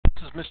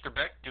is Mr.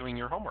 Beck doing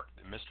your homework.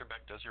 Mr.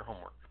 Beck does your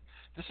homework.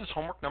 This is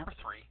homework number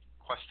 3,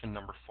 question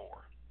number 4.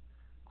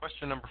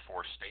 Question number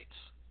 4 states,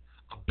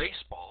 a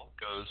baseball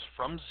goes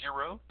from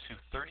 0 to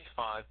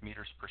 35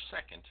 meters per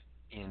second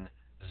in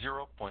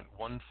 0.152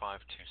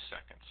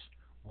 seconds.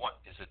 What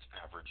is its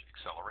average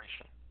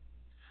acceleration?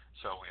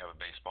 So we have a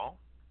baseball.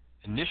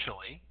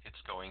 Initially, it's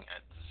going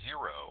at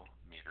 0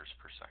 meters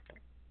per second.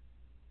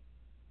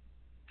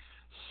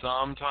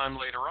 Sometime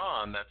later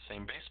on, that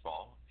same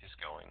baseball is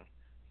going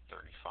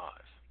 35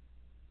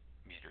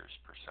 meters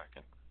per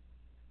second.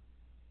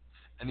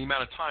 And the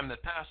amount of time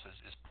that passes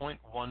is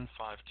 0.152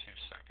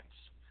 seconds.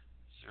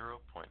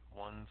 0.152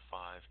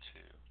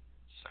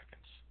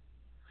 seconds.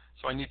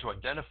 So I need to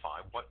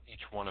identify what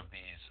each one of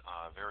these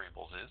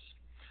variables is.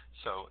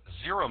 So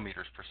 0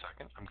 meters per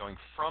second, I'm going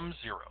from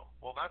 0.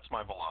 Well, that's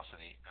my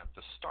velocity at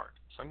the start.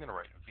 So I'm going to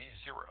write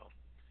v0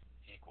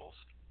 equals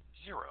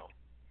 0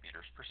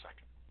 meters per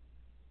second.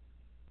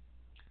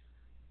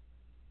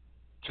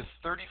 To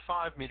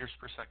 35 meters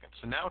per second.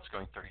 So now it's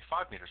going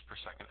 35 meters per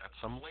second at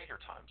some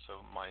later time.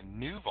 So my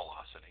new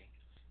velocity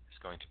is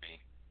going to be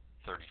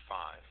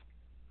 35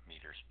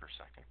 meters per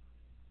second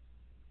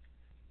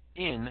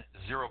in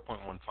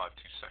 0.152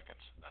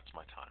 seconds. That's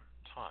my time.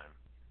 Time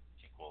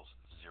equals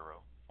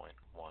 0.152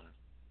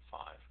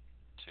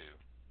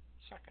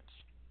 seconds.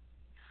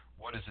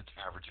 What is its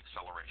average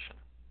acceleration?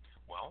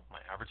 Well,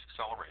 my average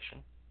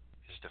acceleration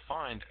is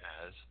defined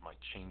as my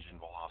change in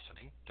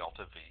velocity,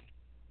 delta v,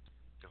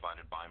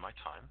 divided by my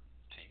time,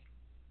 t.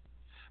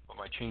 But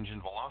my change in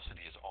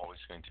velocity is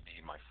always going to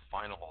be my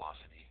final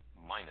velocity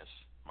minus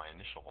my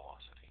initial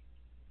velocity.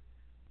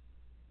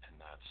 And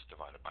that's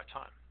divided by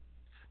time.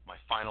 My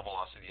final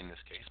velocity in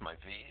this case, my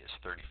v, is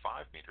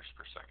 35 meters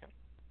per second.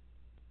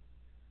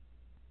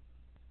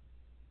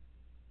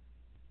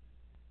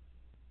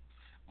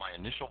 My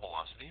initial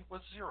velocity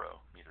was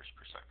 0 meters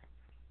per second.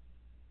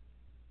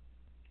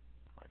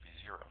 My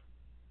v0.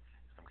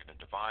 I'm going to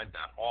divide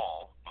that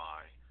all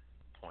by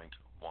 0.152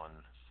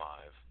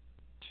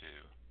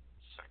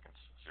 seconds,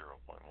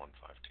 0.152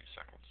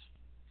 seconds.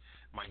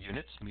 My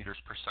units, meters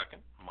per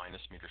second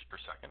minus meters per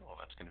second, well,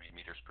 that's going to be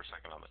meters per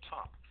second on the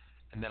top.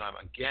 And then I'm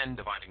again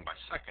dividing by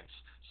seconds,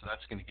 so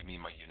that's going to give me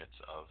my units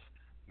of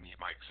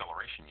my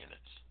acceleration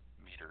units,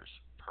 meters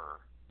per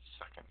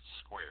second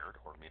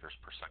squared, or meters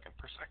per second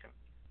per second.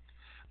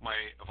 My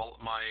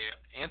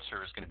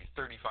answer is going to be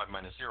 35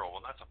 minus 0.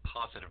 Well, that's a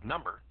positive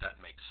number. That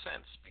makes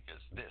sense because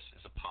this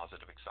is a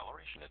positive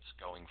acceleration. It's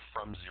going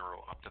from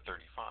 0 up to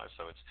 35,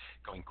 so it's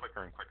going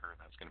quicker and quicker.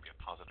 That's going to be a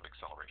positive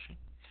acceleration.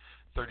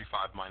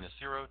 35 minus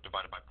 0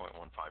 divided by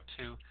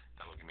 0.152,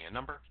 that'll give me a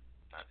number.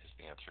 That is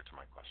the answer to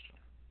my question.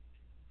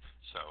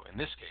 So in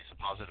this case, a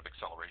positive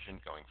acceleration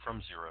going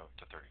from 0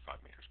 to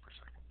 35 meters per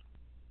second.